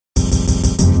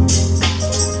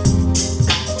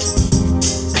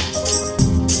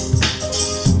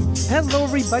Hello,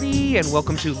 everybody, and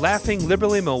welcome to Laughing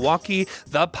Liberally Milwaukee,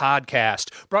 the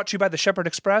podcast. Brought to you by the Shepherd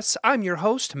Express, I'm your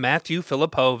host, Matthew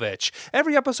Filipovich.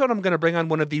 Every episode, I'm going to bring on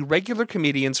one of the regular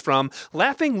comedians from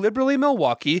Laughing Liberally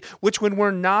Milwaukee, which, when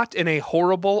we're not in a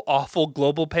horrible, awful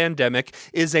global pandemic,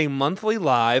 is a monthly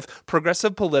live,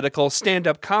 progressive political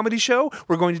stand-up comedy show.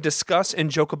 We're going to discuss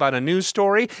and joke about a news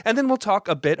story, and then we'll talk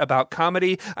a bit about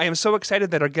comedy. I am so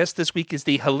excited that our guest this week is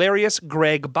the hilarious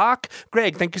Greg Bach.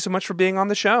 Greg, thank you so much for being on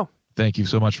the show. Thank you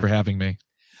so much for having me.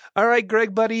 All right,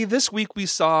 Greg, buddy, this week we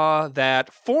saw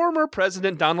that former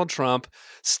President Donald Trump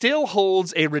still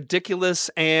holds a ridiculous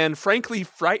and frankly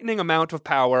frightening amount of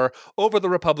power over the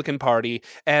Republican Party,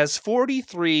 as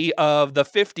 43 of the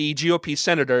 50 GOP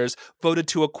senators voted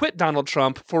to acquit Donald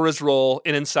Trump for his role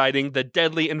in inciting the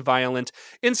deadly and violent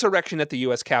insurrection at the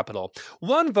U.S. Capitol.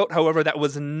 One vote, however, that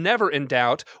was never in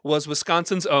doubt was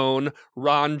Wisconsin's own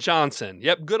Ron Johnson.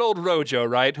 Yep, good old Rojo,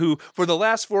 right? Who, for the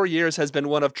last 4 years, has been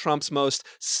one of Trump's most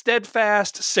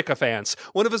steadfast sycophants,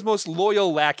 one of his most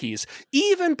loyal lackeys.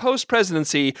 Even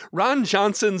post-presidency, Ron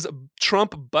Johnson's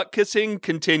Trump butt-kissing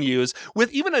continues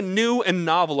with even a new and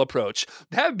novel approach.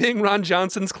 That being Ron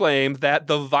Johnson's claim that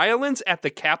the violence at the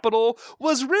Capitol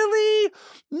was really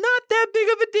not that big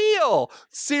of a deal.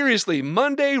 Seriously,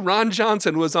 Monday, Ron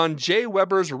Johnson was on Jay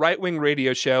Weber's right-wing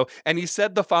radio show, and he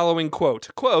said the following quote,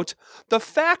 "The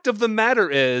fact of the matter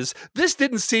is, this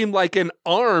didn't seem like an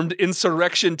armed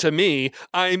insurrection to me.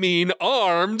 I mean,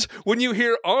 armed. When you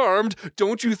hear armed,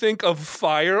 don't you think of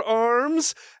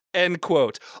firearms?" End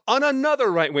quote. On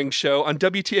another right-wing show on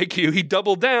WTAQ, he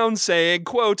doubled down saying,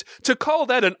 quote, "To call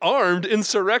that an armed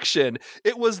insurrection,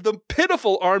 it was the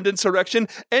pitiful armed insurrection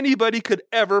anybody could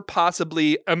ever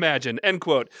possibly imagine." End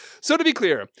quote. So to be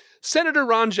clear, Senator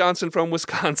Ron Johnson from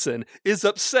Wisconsin is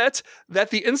upset that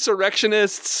the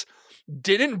insurrectionists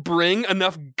didn't bring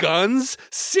enough guns?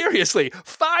 Seriously,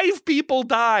 5 people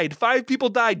died. 5 people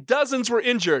died. Dozens were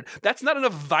injured. That's not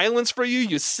enough violence for you,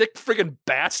 you sick friggin'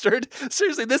 bastard.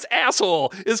 Seriously, this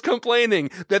asshole is complaining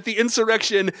that the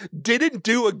insurrection didn't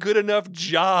do a good enough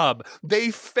job. They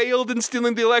failed in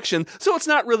stealing the election, so it's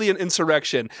not really an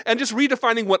insurrection, and just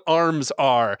redefining what arms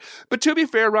are. But to be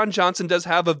fair, Ron Johnson does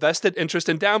have a vested interest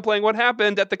in downplaying what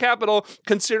happened at the Capitol,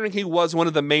 considering he was one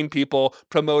of the main people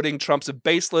promoting Trump's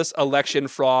baseless election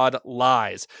fraud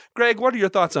lies. Greg, what are your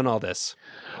thoughts on all this?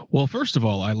 Well, first of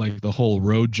all, I like the whole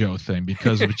Rojo thing,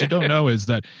 because what you don't know is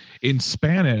that in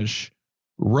Spanish,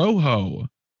 rojo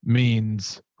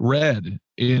means red.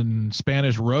 In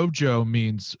Spanish, Rojo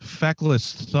means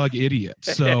feckless thug idiot.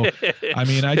 So, I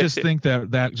mean, I just think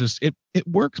that just it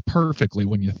works perfectly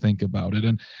when you think about it.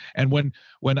 And when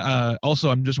also,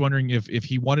 I'm just wondering if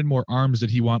he wanted more arms, did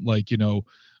he want like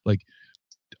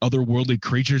otherworldly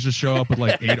creatures to show up with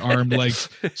like 8 armed legs,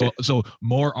 so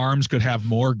more arms could have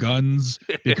more guns?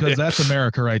 Because that's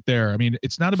America right there. I mean,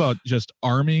 it's not about just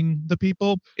arming the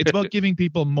people, it's about giving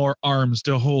people more arms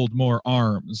to hold more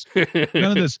arms. None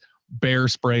of this bear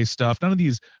spray stuff, none of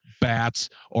these bats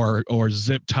or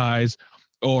zip ties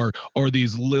or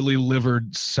these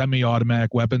lily-livered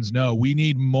semi-automatic weapons. No, we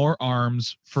need more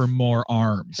arms for more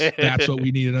arms. That's what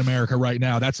we need in America right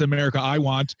now. That's the America I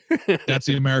want. That's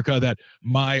the America that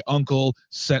my uncle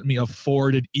sent me a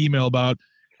forwarded email about.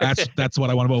 That's what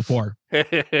I want to vote for.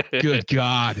 Good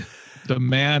God. The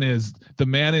man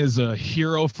is a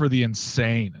hero for the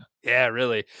insane. Yeah,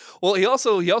 really. Well, he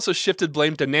also shifted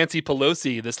blame to Nancy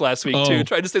Pelosi this last week too,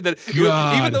 trying to say that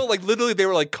even though like literally they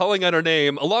were like calling out her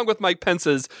name along with Mike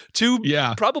Pence's to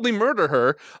probably murder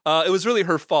her, it was really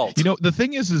her fault. You know, the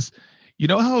thing is you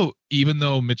know how even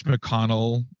though Mitch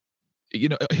McConnell, you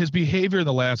know, his behavior in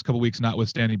the last couple of weeks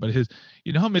notwithstanding, but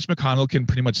you know how Mitch McConnell can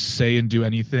pretty much say and do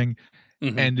anything,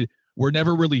 and we're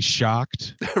never really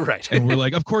shocked, right? And we're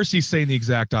like, of course he's saying the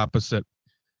exact opposite,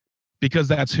 because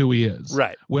that's who he is.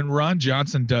 Right. When Ron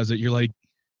Johnson does it, you're like,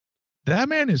 that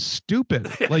man is stupid.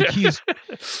 Like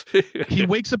he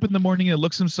wakes up in the morning and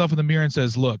looks himself in the mirror and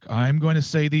says, look, I'm going to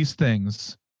say these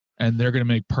things and they're going to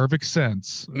make perfect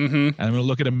sense. And I'm going to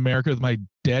look at America with my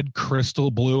dead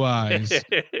crystal blue eyes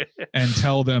and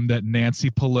tell them that Nancy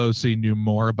Pelosi knew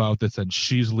more about this and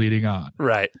she's leading on.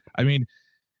 Right. I mean,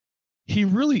 he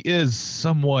really is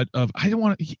somewhat of,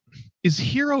 is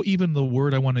hero even the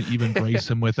word I want to even brace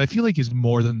him with? I feel like he's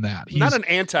more than that. He's not an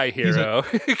anti-hero.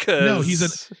 No,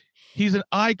 he's an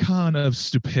icon of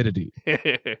stupidity.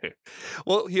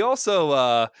 Well, he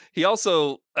also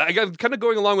I got kind of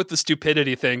going along with the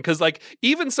stupidity thing, because like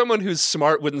even someone who's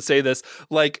smart wouldn't say this.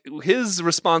 Like his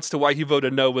response to why he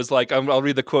voted no was like, I'll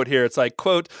read the quote here. It's like,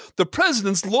 quote, "The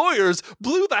president's lawyers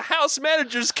blew the House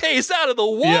manager's case out of the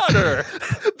water.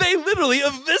 Yeah. They literally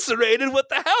eviscerated what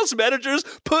the House managers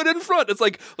put in front." It's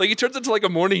like he turns into like a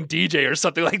morning DJ or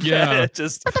something like that. It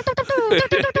just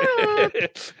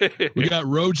we got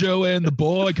Rojo and the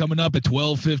boy coming up at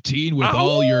 12:15 with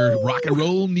all your rock and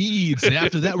roll needs. And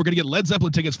after that, we're going to get Led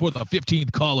Zeppelin tickets for the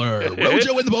 15th caller.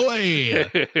 Rojo and the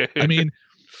boy. I mean,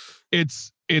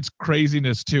 it's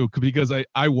craziness too, because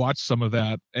I watched some of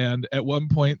that, and at one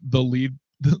point the lead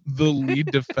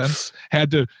defense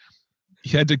had to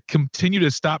continue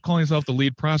to stop calling himself the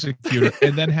lead prosecutor,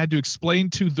 and then had to explain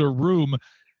to the room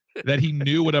that he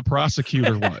knew what a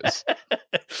prosecutor was.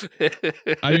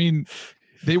 I mean,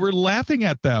 they were laughing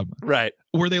at them. Right.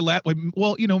 Were they laughing?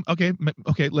 Well, okay,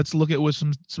 let's look at it with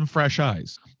some fresh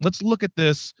eyes. Let's look at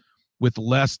this with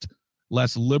less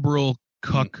liberal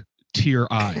cuck tier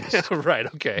eyes. Right,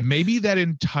 okay. Maybe that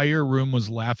entire room was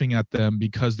laughing at them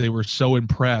because they were so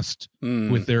impressed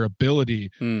with their ability.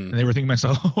 And they were thinking to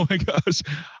myself, oh my gosh,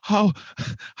 how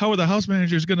are the House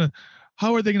managers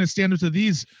how are they gonna stand up to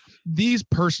these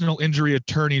personal injury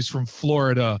attorneys from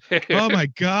Florida? Oh my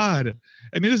God.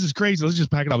 I mean, this is crazy. Let's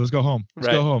just pack it up. Let's go home.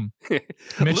 Go home.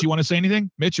 Mitch, you want to say anything?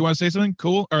 Mitch, you want to say something?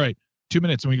 Cool. All right. 2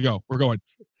 minutes and we go. We're going.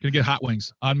 Gonna get hot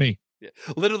wings on me. Yeah.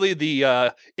 Literally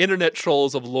the internet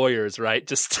trolls of lawyers, right?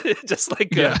 Just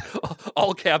like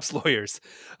all caps lawyers.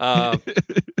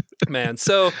 Man.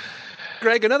 So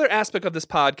Greg, another aspect of this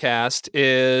podcast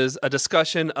is a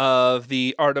discussion of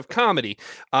the art of comedy.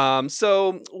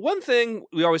 So one thing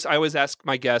I always ask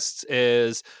my guests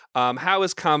is, how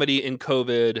has comedy in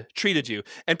COVID treated you?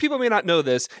 And people may not know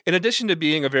this. In addition to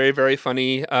being a very, very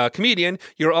funny comedian,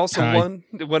 you're also one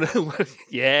of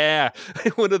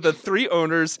the 3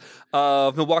 owners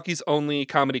of Milwaukee's only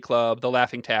comedy club, The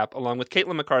Laughing Tap, along with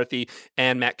Caitlin McCarthy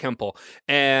and Matt Kemple.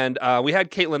 And we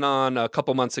had Caitlin on a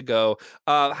couple months ago.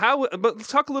 But let's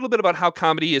talk a little bit about how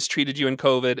comedy has treated you in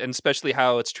COVID, and especially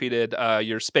how it's treated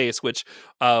your space, which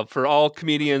for all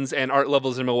comedians and art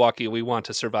levels in Milwaukee, we want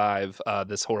to survive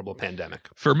this horrible pandemic.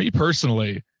 For me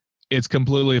personally, it's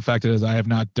completely affected, as I have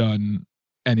not done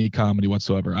any comedy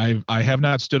whatsoever. I have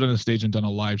not stood on a stage and done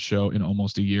a live show in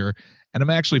almost a year, and I'm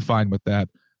actually fine with that.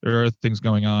 There are things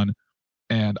going on,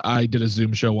 and I did a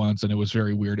Zoom show once, and it was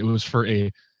very weird. It was for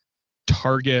a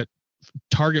Target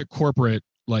corporate,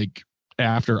 like,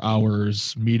 after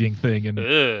hours meeting thing, and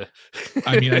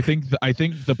I mean, I think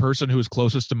the person who was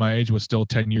closest to my age was still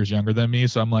 10 years younger than me,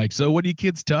 so I'm like, so what do you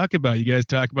kids talk about? You guys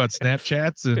talk about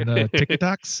Snapchats and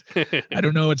TikToks? I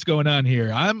don't know what's going on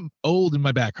here. I'm old and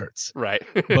my back hurts, right?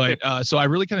 But so I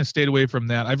really kind of stayed away from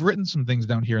that. I've written some things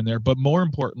down here and there, but more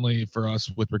importantly for us,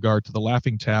 with regard to the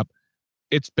Laughing Tap,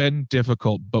 it's been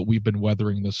difficult, but we've been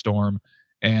weathering the storm,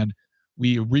 and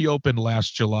we reopened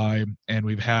last July, and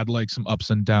we've had like some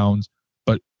ups and downs.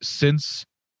 But since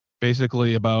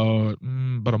basically about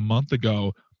a month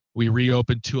ago, we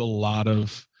reopened to a lot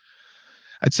of,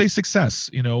 I'd say, success.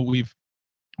 We've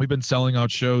been selling out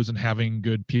shows and having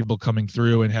good people coming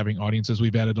through and having audiences.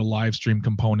 We've added a live stream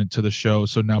component to the show,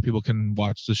 so now people can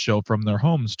watch the show from their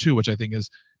homes too, which I think is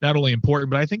not only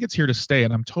important, but I think it's here to stay,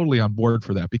 and I'm totally on board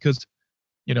for that, because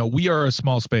we are a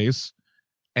small space,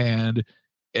 and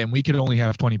we can only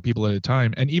have 20 people at a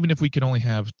time. And even if we can only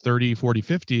have 30, 40,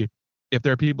 50, if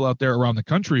there are people out there around the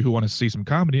country who want to see some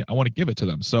comedy, I want to give it to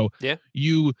them. So yeah,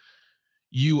 you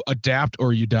adapt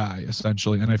or you die,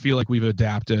 essentially. And I feel like we've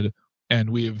adapted, and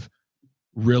we've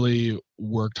really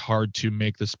worked hard to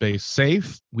make the space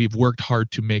safe. We've worked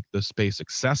hard to make the space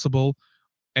accessible,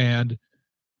 and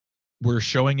we're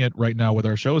showing it right now with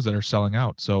our shows that are selling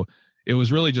out. So it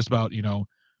was really just about,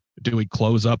 do we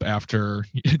close up after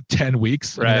 10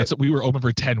 weeks? Right. I mean, we were open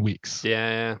for 10 weeks.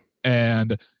 Yeah.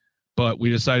 But we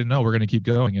decided, no, we're going to keep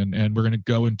going, and we're going to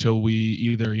go until we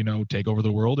either, take over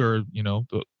the world, or,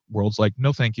 the world's like,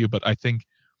 no, thank you. But I think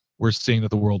we're seeing that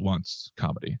the world wants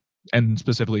comedy, and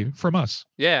specifically from us.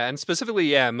 Yeah. And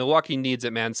specifically, Milwaukee needs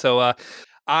it, man. So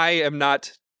I am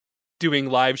not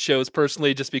doing live shows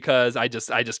personally, just because I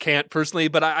just can't personally,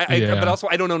 but but also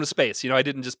I don't own a space. I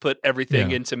didn't just put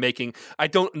everything into making.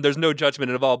 There's no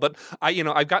judgment at all, but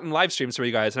I've gotten live streams for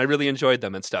you guys, and I really enjoyed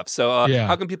them and stuff. So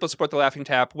how can people support the Laughing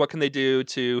Tap? What can they do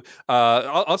to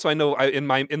also, I know in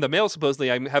the mail,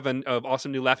 supposedly I'm having an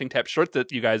awesome new Laughing Tap shirt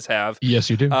that you guys have.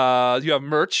 Yes, you do. You have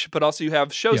merch, but also you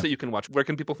have shows that you can watch. Where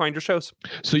can people find your shows?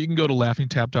 So you can go to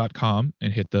laughingtap.com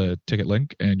and hit the ticket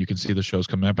link, and you can see the shows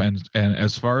coming up. And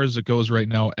as far as it goes right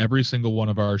now, every single one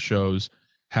of our shows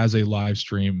has a live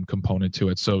stream component to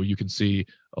it. So you can see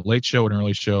a late show, an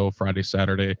early show, Friday,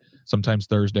 Saturday, sometimes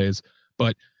Thursdays,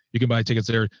 but you can buy tickets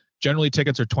there. Generally,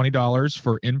 tickets are $20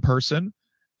 for in-person,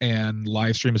 and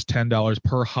live stream is $10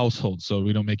 per household. So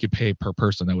we don't make you pay per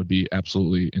person. That would be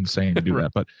absolutely insane to do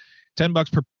that. But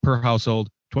 $10 per household,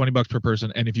 $20 per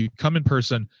person. And if you come in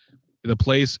person, the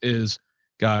place is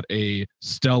got a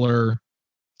stellar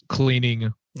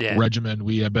cleaning regimen.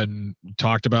 We have been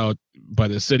talked about by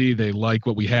the city. They like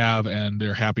what we have, and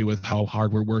they're happy with how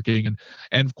hard we're working.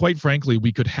 And quite frankly,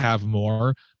 we could have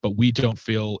more, but we don't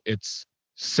feel it's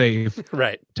safe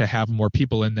to have more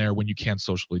people in there when you can't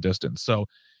socially distance. So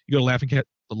you go to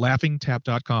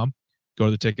laughingtap.com, go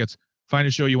to the tickets, find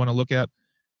a show you want to look at,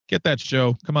 get that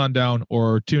show, come on down,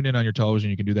 or tune in on your television.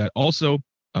 You can do that. Also,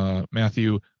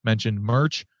 Matthew mentioned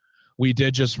merch. We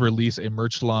did just release a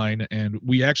merch line, and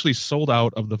we actually sold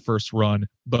out of the first run,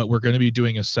 but we're going to be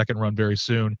doing a second run very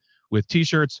soon with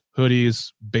t-shirts,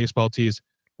 hoodies, baseball tees.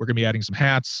 We're going to be adding some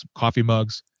hats, coffee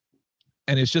mugs,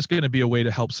 and it's just going to be a way to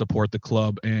help support the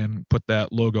club and put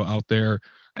that logo out there.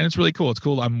 And it's really cool. It's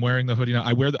cool. I'm wearing the hoodie now.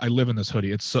 I live in this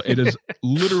hoodie. It is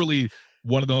literally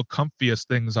one of the comfiest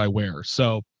things I wear.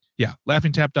 So yeah,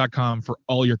 laughingtap.com for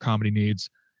all your comedy needs,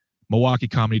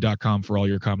 milwaukeecomedy.com for all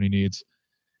your comedy needs.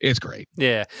 It's great.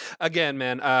 Yeah. Again,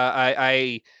 man,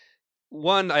 the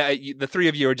three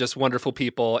of you are just wonderful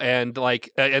people. And I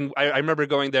remember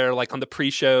going there like on the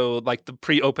pre-show, like the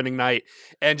pre-opening night,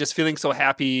 and just feeling so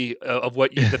happy of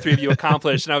what the three of you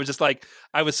accomplished. And I was just like,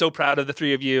 I was so proud of the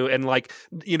three of you, and like,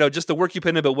 just the work you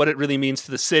put in, but what it really means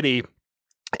to the city.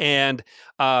 And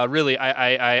really,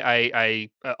 I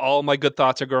all my good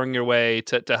thoughts are going your way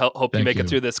to hope you make it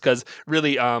through this, because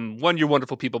really, one, you're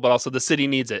wonderful people, but also the city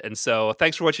needs it. And so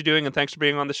thanks for what you're doing, and thanks for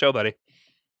being on the show, buddy.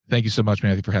 Thank you so much,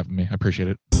 Matthew, for having me. I appreciate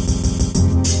it.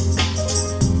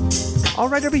 All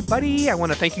right, everybody, I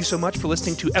want to thank you so much for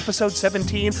listening to episode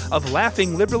 17 of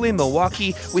Laughing Liberally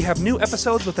Milwaukee. We have new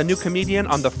episodes with a new comedian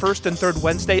on the first and third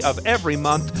Wednesday of every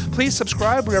month. Please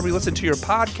subscribe wherever you listen to your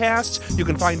podcasts. You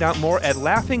can find out more at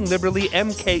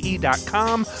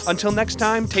laughingliberallymke.com. Until next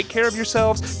time, take care of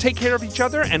yourselves, take care of each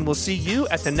other, and we'll see you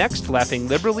at the next Laughing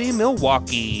Liberally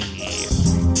Milwaukee.